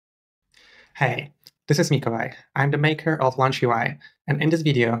Hey, this is Mikołaj. I'm the maker of Launch UI, and in this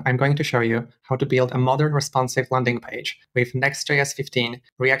video, I'm going to show you how to build a modern responsive landing page with Next.js 15,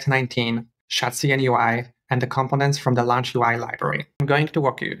 React 19, Shadcn UI, and the components from the Launch UI library. I'm going to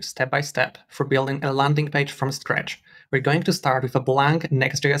walk you step by step through building a landing page from scratch. We're going to start with a blank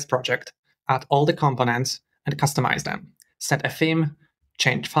Next.js project, add all the components, and customize them. Set a theme,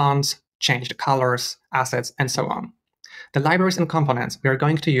 change fonts, change the colors, assets, and so on. The libraries and components we are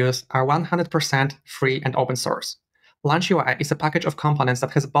going to use are 100% free and open source. Launch UI is a package of components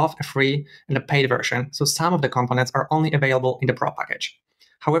that has both a free and a paid version, so some of the components are only available in the Pro package.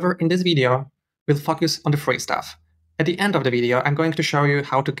 However, in this video, we'll focus on the free stuff. At the end of the video, I'm going to show you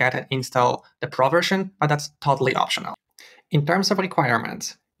how to get and install the Pro version, but that's totally optional. In terms of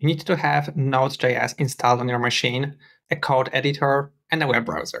requirements, you need to have Node.js installed on your machine, a code editor, and a web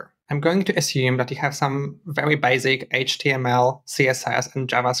browser. I'm going to assume that you have some very basic HTML, CSS, and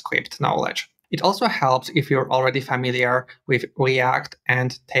JavaScript knowledge. It also helps if you're already familiar with React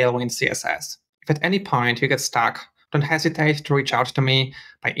and Tailwind CSS. If at any point you get stuck, don't hesitate to reach out to me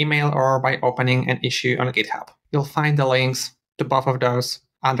by email or by opening an issue on GitHub. You'll find the links to both of those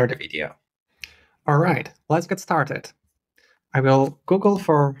under the video. All right, let's get started. I will Google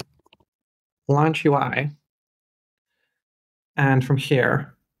for Launch UI, and from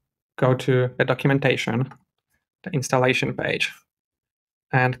here, go to the documentation, the installation page,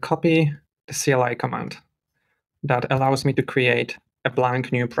 and copy the CLI command that allows me to create a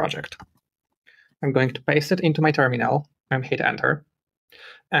blank new project. I'm going to paste it into my terminal and hit enter.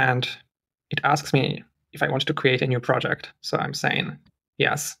 And it asks me if I want to create a new project. So I'm saying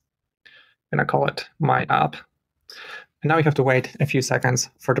yes. I'm going to call it my app. And now we have to wait a few seconds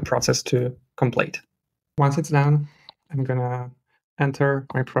for the process to complete. Once it's done, I'm going to enter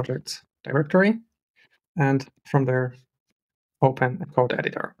my project's directory, and from there, open a code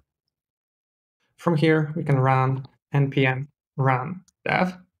editor. From here, we can run npm run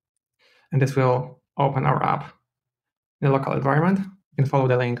dev, and this will open our app in a local environment. You can follow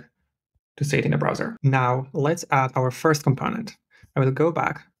the link to see it in the browser. Now, let's add our first component. I will go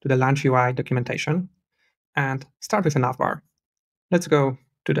back to the Launch UI documentation and start with a navbar. Let's go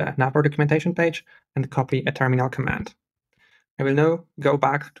to the Navbar documentation page and copy a terminal command. I will now go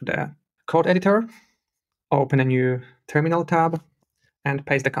back to the code editor, open a new terminal tab, and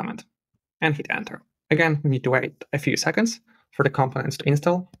paste the comment, and hit enter. Again, we need to wait a few seconds for the components to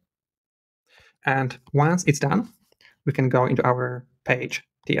install. And once it's done, we can go into our page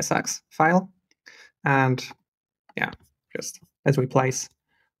tsx file, and just let's replace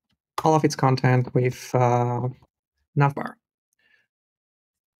all of its content with navbar.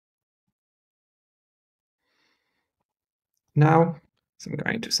 Now, so I'm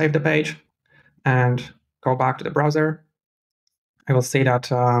going to save the page and go back to the browser. I will see that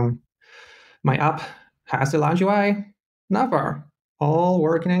my app has the Launch UI, Navbar, all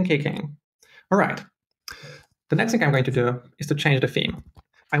working and kicking. All right. The next thing I'm going to do is to change the theme.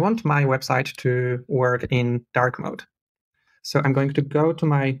 I want my website to work in dark mode. So I'm going to go to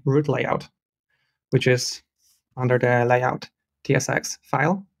my root layout, which is under the layout tsx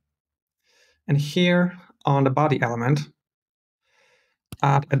file. And here on the body element,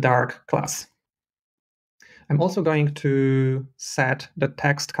 add a dark class. I'm also going to set the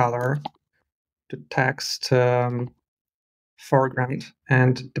text color to text foreground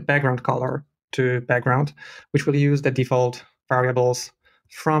and the background color to background, which will use the default variables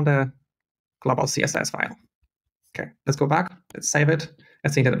from the global CSS file. Okay, let's go back, let's save it,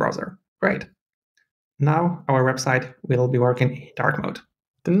 let's see it in the browser. Great. Now our website will be working in dark mode.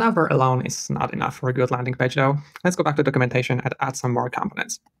 The Navbar alone is not enough for a good landing page though. Let's go back to documentation and add some more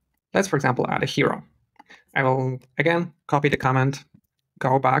components. Let's, for example, add a hero. I will, again, copy the comment,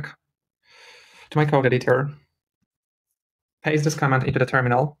 go back to my code editor, paste this comment into the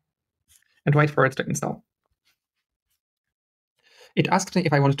terminal, and wait for it to install. It asks me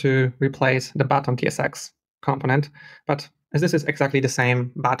if I want to replace the button tsx component, but as this is exactly the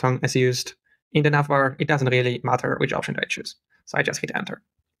same button as used in the navbar, it doesn't really matter which option I choose. So I just hit enter.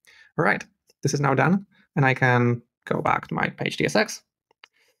 All right, this is now done, and I can go back to my page tsx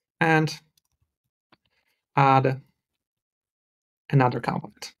and add another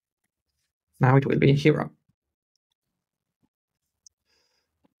component. Now it will be hero.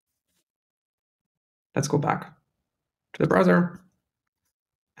 Let's go back to the browser.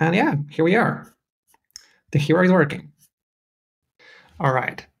 And yeah, here we are. The hero is working. All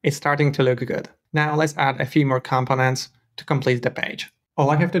right, it's starting to look good. Now let's add a few more components to complete the page. All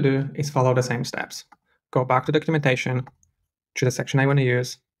I have to do is follow the same steps. Go back to documentation, choose the section I want to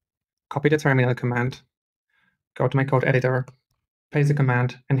use, copy the terminal command, go to my code editor, paste the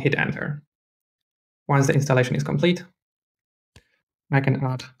command, and hit enter. Once the installation is complete, I can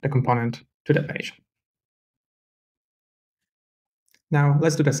add the component to the page. Now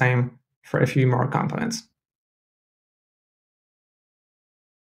let's do the same for a few more components.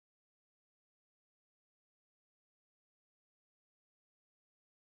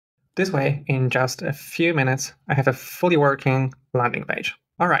 This way, in just a few minutes, I have a fully working landing page.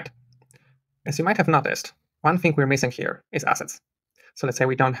 All right. As you might have noticed, one thing we're missing here is assets. So let's say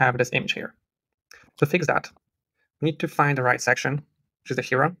we don't have this image here. To fix that, we need to find the right section, which is the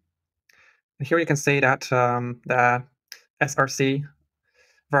hero. And here you can see that the src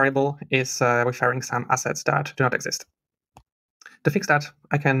variable is referring some assets that do not exist. To fix that,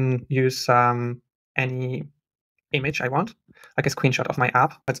 I can use any image I want, like a screenshot of my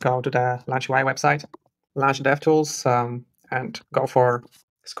app. Let's go to the Launch UI website, launch DevTools, and go for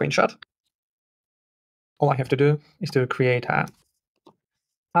screenshot. All I have to do is to create a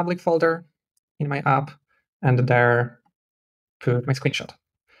public folder in my app and there put my screenshot.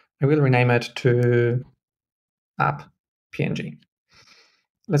 I will rename it to app PNG.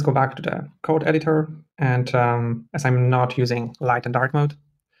 Let's go back to the code editor. And as I'm not using light and dark mode,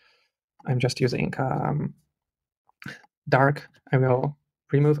 I'm just using dark. I will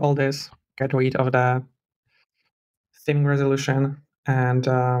remove all this, get rid of the theming resolution, and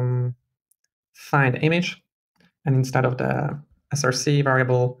find the image. And instead of the src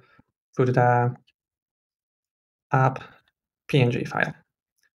variable, put the app PNG file.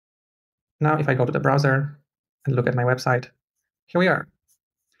 Now, if I go to the browser and look at my website, here we are.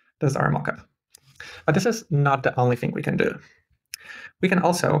 This is our mockup. But this is not the only thing we can do. We can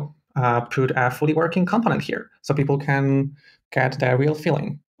also put a fully working component here, so people can get the real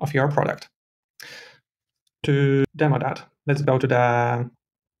feeling of your product. To demo that, let's go to the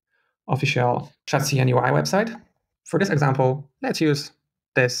official Shadcn UI website. For this example, let's use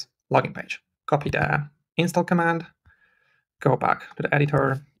this login page. Copy the install command, go back to the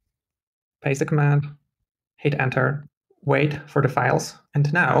editor, paste the command, hit enter, wait for the files,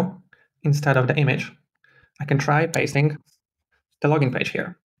 and now, instead of the image, I can try pasting the login page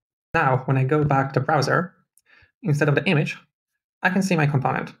here. Now, when I go back to the browser, instead of the image, I can see my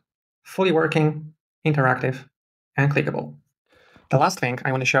component, fully working, interactive, and clickable. The last thing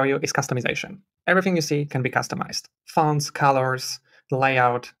I want to show you is customization. Everything you see can be customized. Fonts, colors,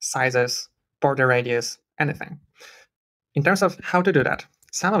 layout, sizes, border radius, anything. In terms of how to do that,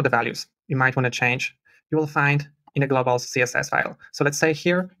 some of the values you might want to change, you will find in a global CSS file. So let's say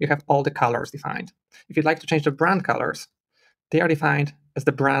here you have all the colors defined. If you'd like to change the brand colors, they are defined as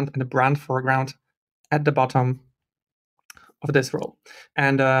the brand and the brand foreground at the bottom of this role.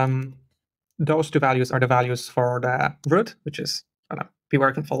 And those two values are the values for the root, which is going to be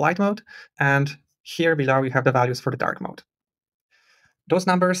working for light mode. And here below, you have the values for the dark mode. Those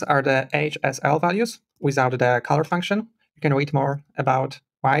numbers are the HSL values without the color function. You can read more about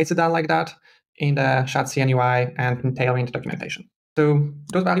why it's done like that in the Shadcn UI and in Tailwind documentation. So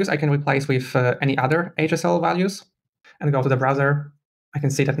those values I can replace with any other HSL values and go to the browser. I can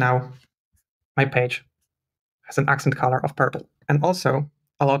see that now my page has an accent color of purple. And also,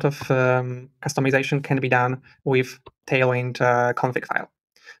 a lot of customization can be done with Tailwind config file.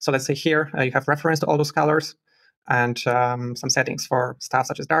 So let's say here you have reference to all those colors and some settings for stuff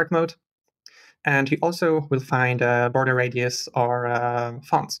such as dark mode. And you also will find border radius or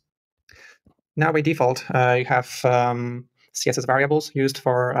fonts. Now, by default, you have CSS variables used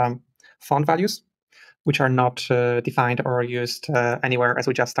for font values, which are not defined or used anywhere, as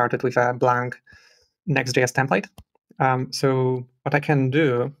we just started with a blank Next.js template. So what I can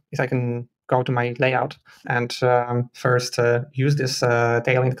do is I can go to my layout and first use this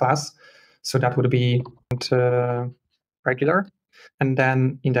Tailwind class. So that would be regular. And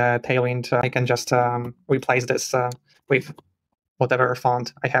then in the Tailwind, I can just replace this with whatever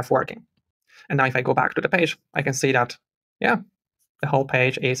font I have working. And now if I go back to the page, I can see that, yeah, the whole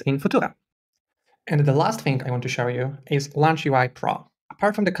page is in Futura. And the last thing I want to show you is Launch UI Pro.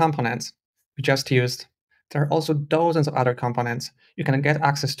 Apart from the components we just used, there are also dozens of other components you can get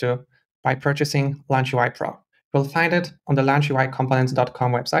access to by purchasing Launch UI Pro. You'll find it on the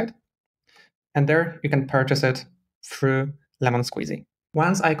launchuicomponents.com website. And there you can purchase it through Lemon Squeezy.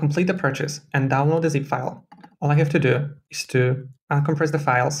 Once I complete the purchase and download the zip file, all I have to do is to uncompress the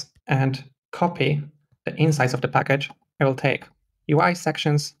files and copy the insides of the package. I will take UI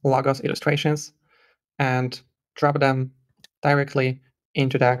sections, logos, illustrations, and drop them directly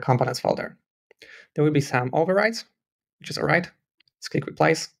into the components folder. There will be some overrides, which is all right. Let's click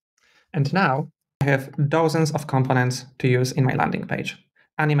replace. And now I have dozens of components to use in my landing page.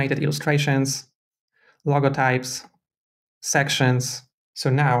 Animated illustrations, logo types, sections, So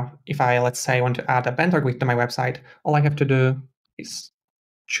now, if I, let's say, want to add a banner grid to my website, all I have to do is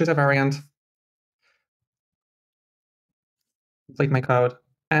choose a variant, complete my code,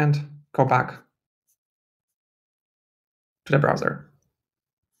 and go back to the browser.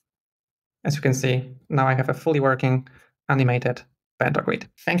 As you can see, now I have a fully working animated banner grid.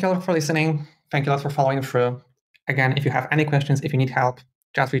 Thank you all for listening. Thank you all for following through. Again, if you have any questions, if you need help,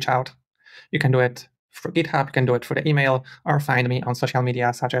 just reach out. You can do it through GitHub, you can do it through the email, or find me on social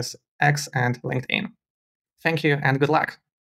media such as X and LinkedIn. Thank you and good luck.